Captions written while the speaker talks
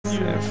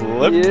And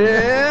flip.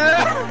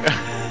 Yeah.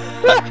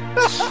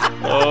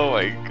 Oh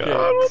my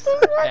god. What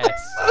the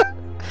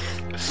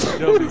Yes.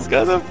 He's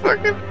got a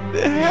fucking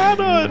hat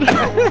on.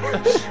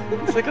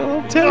 It's like a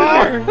little teddy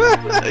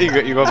bear.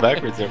 You're going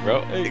backwards there,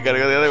 bro. You gotta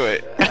go the other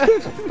way.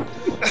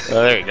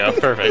 Oh, there you go.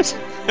 Perfect.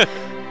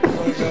 Oh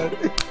my god.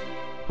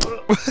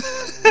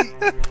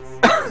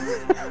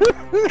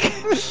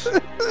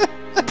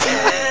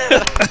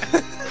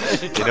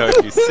 You know,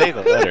 if you say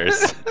the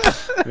letters,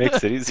 it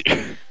makes it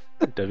easier.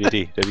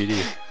 WD,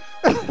 WD.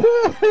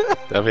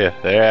 W,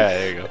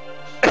 there you go.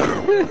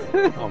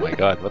 Oh my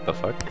god, what the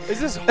fuck? Is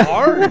this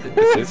hard?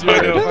 This is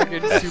hard.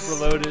 Fucking super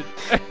loaded.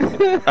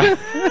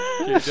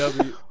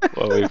 KW.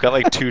 Well, we've got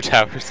like 2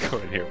 towers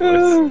going here,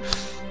 boys.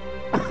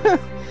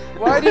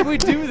 Why did we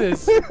do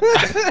this?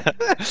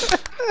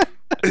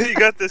 You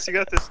got this, you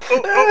got this.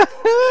 Oh,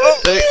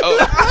 Hey, oh.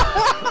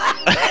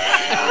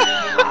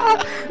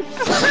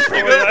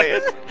 you got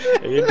it.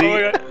 You Oh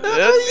my god.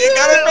 You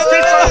got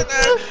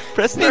it,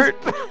 press start.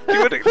 Do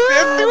it, do it.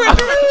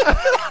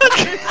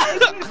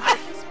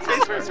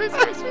 Space first, space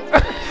first, space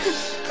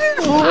first.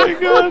 Oh my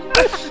god.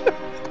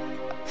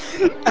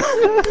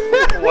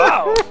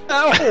 Wow.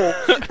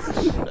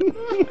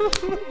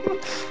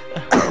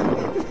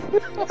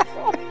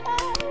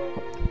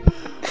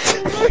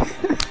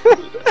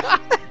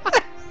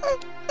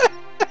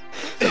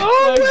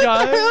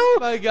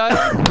 My god.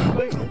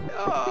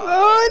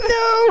 Oh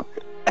no!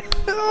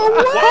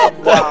 Oh,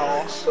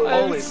 Wow.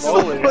 Holy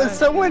moly. well,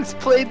 someone's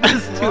played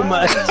this too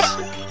much.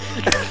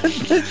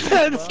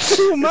 That's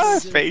too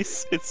much.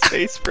 It's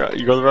space, bro.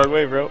 You go the wrong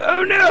way, bro.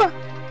 Oh no!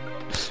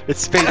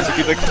 It's space.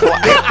 You can like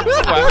fly.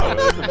 Wow,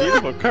 it's a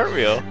beautiful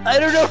cartwheel. I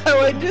don't know how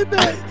I did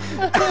that.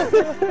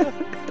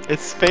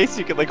 It's space.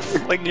 You can like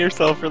fling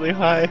yourself really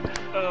high.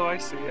 Oh, I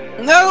see. Yeah,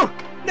 yeah. No!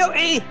 No,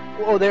 A!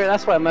 Whoa, there,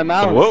 that's why my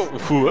mouse. Whoa,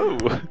 whoa.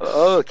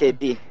 Oh, okay,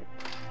 B.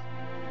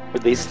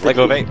 At least Let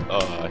go, mate.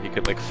 Oh, you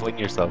could like fling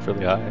yourself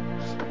really high.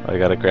 Oh, I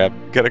gotta grab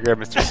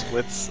Mr.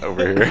 Splits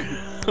over here.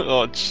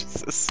 Oh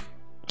Jesus.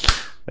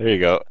 There you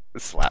go.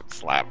 Slap,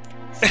 slap.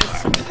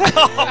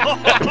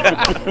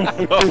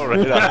 Oh,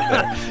 right on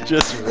there.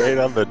 Just right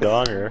on the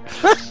donger.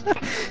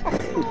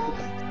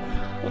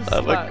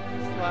 Slap.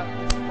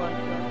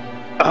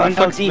 Oh, no,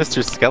 Fuck's D.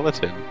 Mr.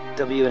 Skeleton.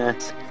 W and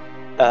S.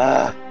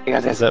 You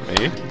got Is this. that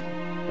me?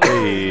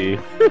 Hey.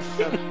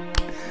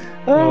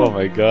 Oh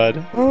my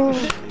god.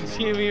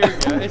 Give me your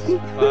guys.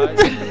 Bye.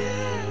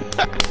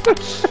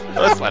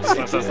 Oh, slap,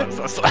 slap, slap, slap,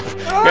 slap, slap.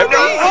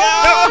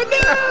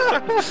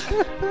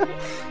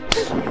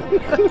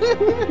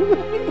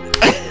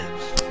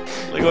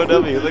 Let go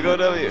W, let go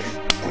W.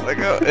 Let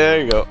go, there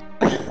you go.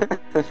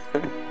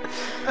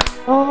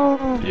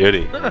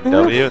 Beauty.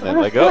 W and then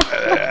let go.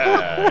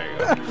 There you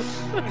go.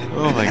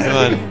 Oh my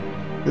god.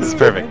 This is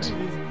perfect.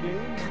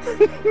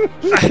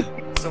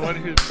 Someone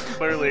who's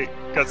clearly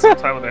got some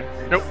time on there.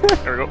 Nope.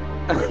 There we go.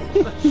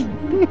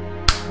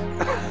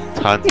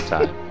 Tons of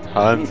time.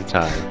 Tons of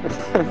time.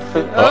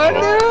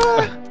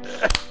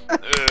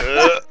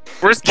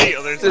 Where's D?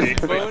 Oh, there's D.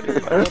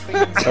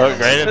 Oh,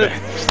 right in there.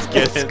 Just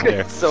get in there.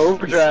 It's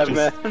overdrive,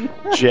 Just man.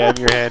 Jam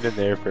your hand in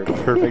there for a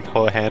perfect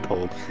whole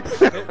handhold.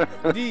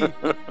 D.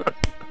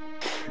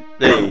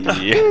 Hey. Oh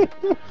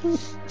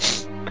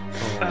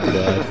my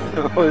god.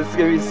 Oh, this is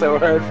gonna be so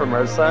hard from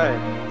our side.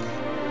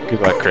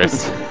 Good luck,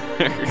 Chris.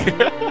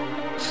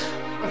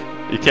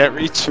 You can't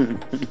reach.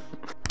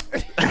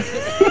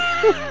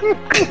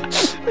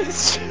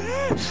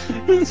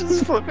 He's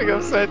just flipping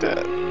upside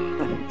down.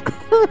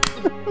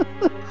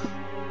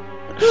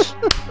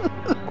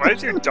 Why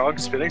is your dog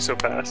spinning so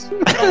fast?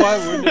 Oh, why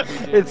wouldn't it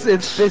be?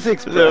 It's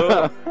physics,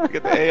 bro. No,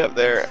 get the A up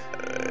there.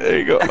 There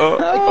you go. Oh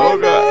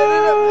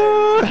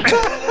god.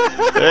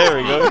 There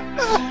we go.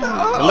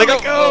 Let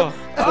go.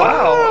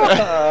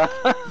 Wow.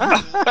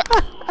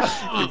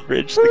 You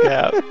bridged the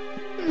gap.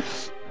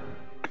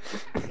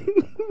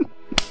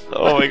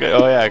 Oh my god.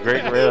 Oh yeah,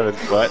 great right on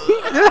his butt.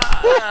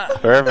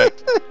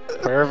 Perfect.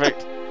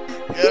 Perfect.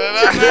 Get it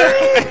up there.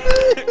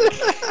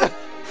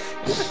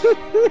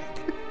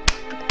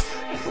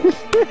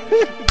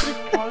 It's a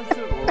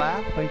constant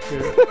laugh like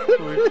you're.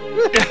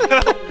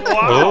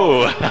 Wow. Oh.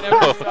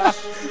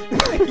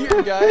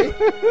 Your guy is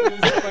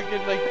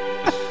fucking like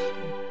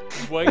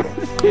white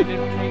skin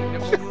and pink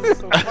nipples.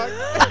 So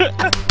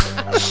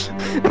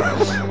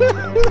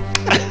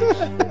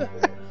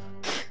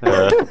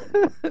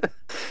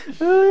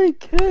I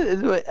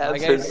can't. My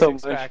abs hurt so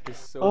much. Back is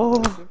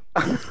so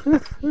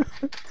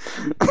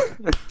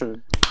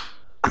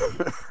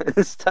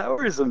This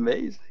tower is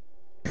amazing.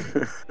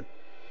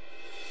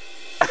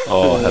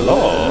 Oh, hello.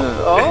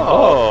 Oh.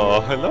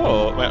 Oh,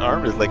 hello. My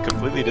arm is like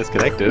completely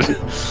disconnected.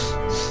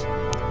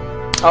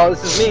 Oh,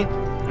 this is me.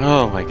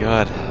 Oh my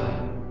god.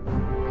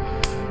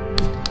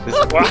 This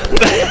Wow.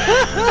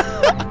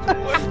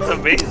 It's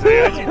amazing.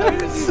 How'd you do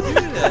this?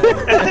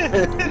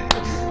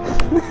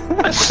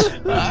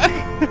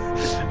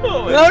 Oh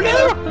my Oh god. no!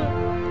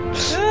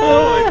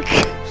 Oh my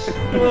god.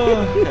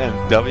 Oh, and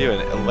W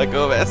and let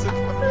go of S. I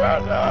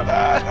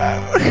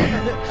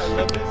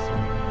love this.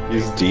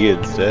 Use D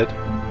instead.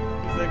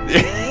 He's like,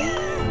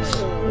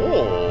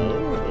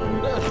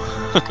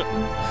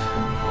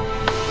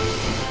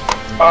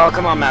 Oh,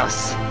 come on,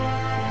 mouse.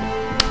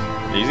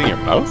 You're using your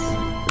mouse?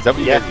 Is that what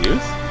you Yeah. guys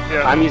use?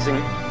 Yeah. I'm using.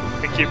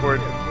 The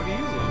keyboard. What are you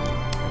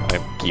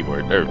using? I'm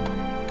keyboard or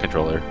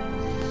controller.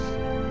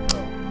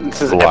 This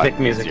It's is a lot epic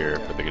music. easier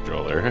for the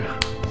controller.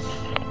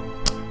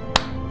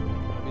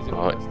 I'm using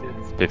Oh, mouse, dude.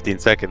 15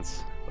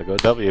 seconds. Let go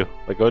W.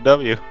 Let go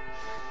W.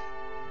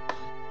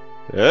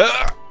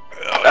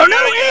 Oh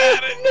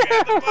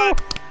no!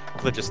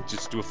 Flip,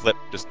 just do a flip.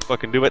 Just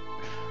fucking do it.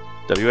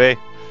 WA.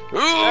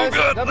 Oh Yes,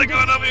 god! W. Let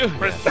go W.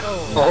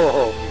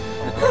 Oh.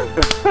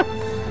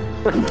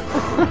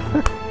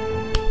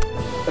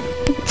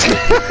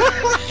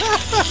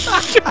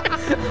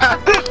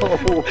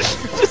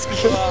 Just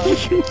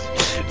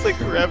it's like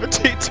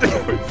gravitate towards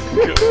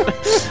the goat.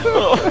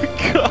 Oh my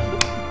god!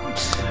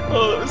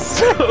 Oh, that was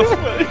so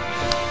funny.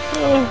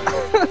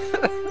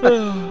 Oh,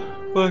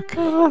 fuck.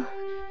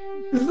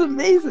 This is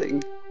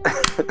amazing.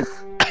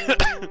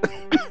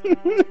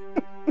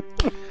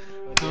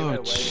 Oh,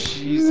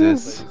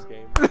 Jesus.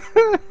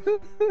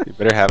 You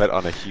better have it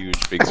on a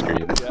huge big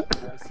screen Yeah,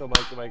 so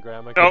my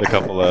grandma. Oh. with a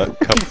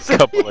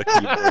couple of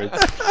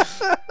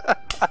keyboards.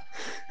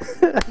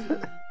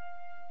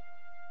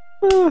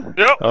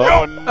 Yep.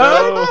 Oh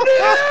no!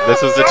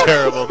 This was a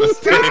terrible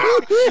mistake.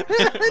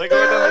 Like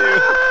W.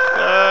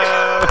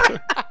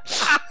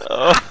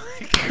 Oh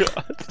my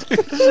god!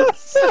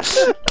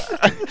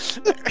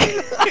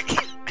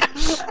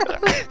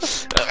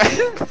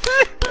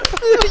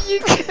 You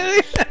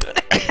kidding?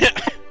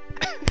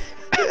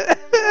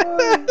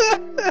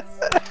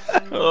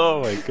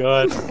 Oh my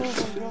god!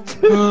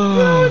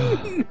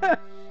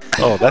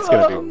 Oh, that's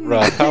gonna be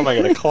rough. How am I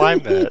gonna climb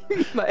that?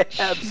 My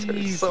abs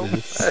hurt so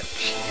Jesus.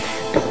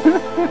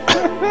 much.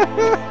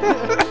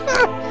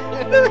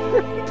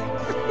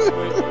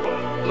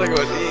 Look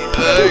what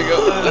there you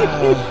go.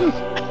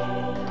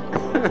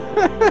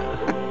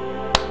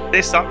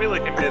 They stopped me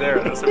like in midair.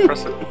 That's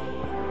impressive.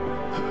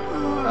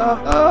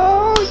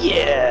 Oh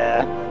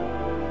yeah.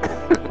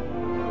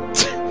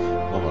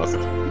 Almost.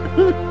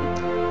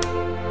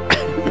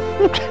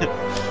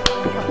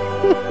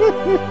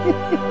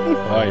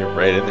 Oh, you're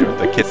right in there with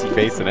the kissy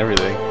face and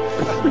everything.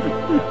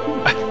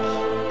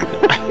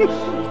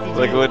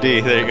 Like what D?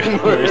 There you go.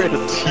 Where's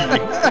the T?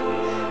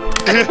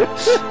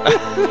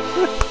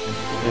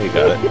 There you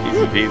got it.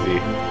 Easy peasy.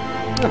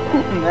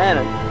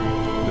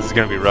 Man, This is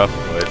gonna be rough,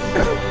 boys.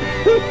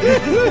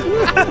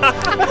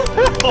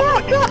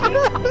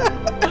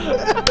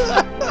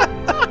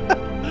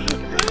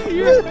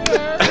 Your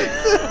hair.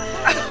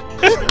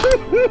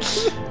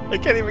 I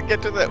can't even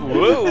get to that.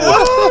 Whoa!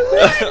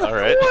 All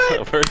right.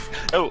 First.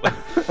 Oh.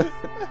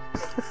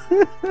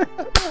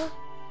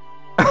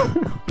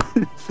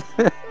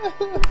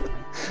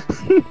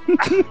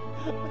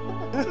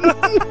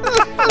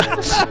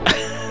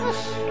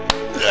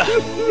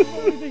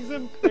 He thinks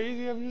I'm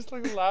crazy. I'm just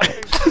like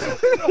laughing.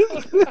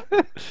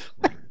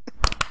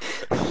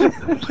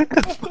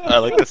 I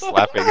like the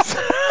slapping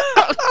sound.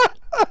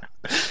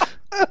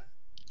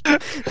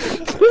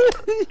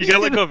 You gotta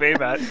let go of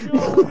A-Bat.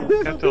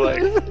 You have to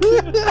like.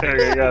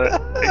 There you go, got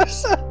it.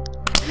 Thanks.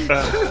 You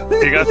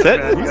got Is that,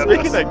 that. who's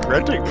making that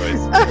grunting noise?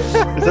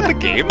 Is that the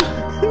game?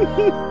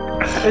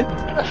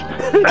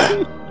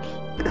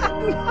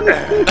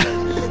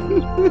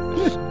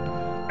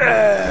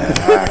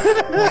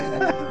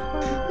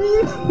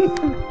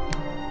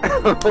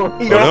 oh,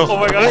 No, oh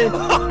my god.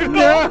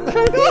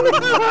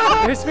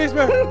 His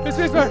spacebar. His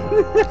spacebar.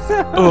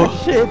 Oh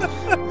shit.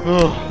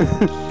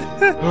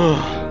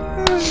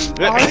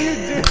 How are you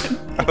doing?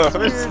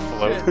 Just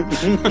float.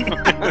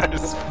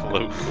 Just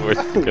float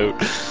towards the goat.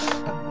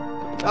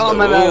 Oh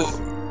my mouse.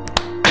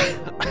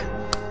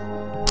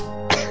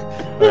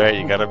 Alright,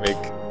 you gotta make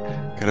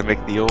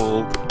the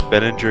old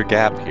Benninger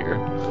gap here.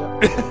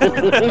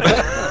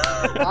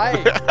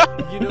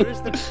 You notice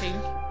the pink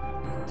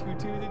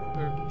tutu?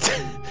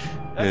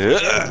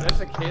 That's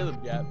a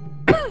Caleb gap.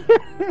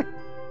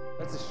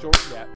 That's a short gap.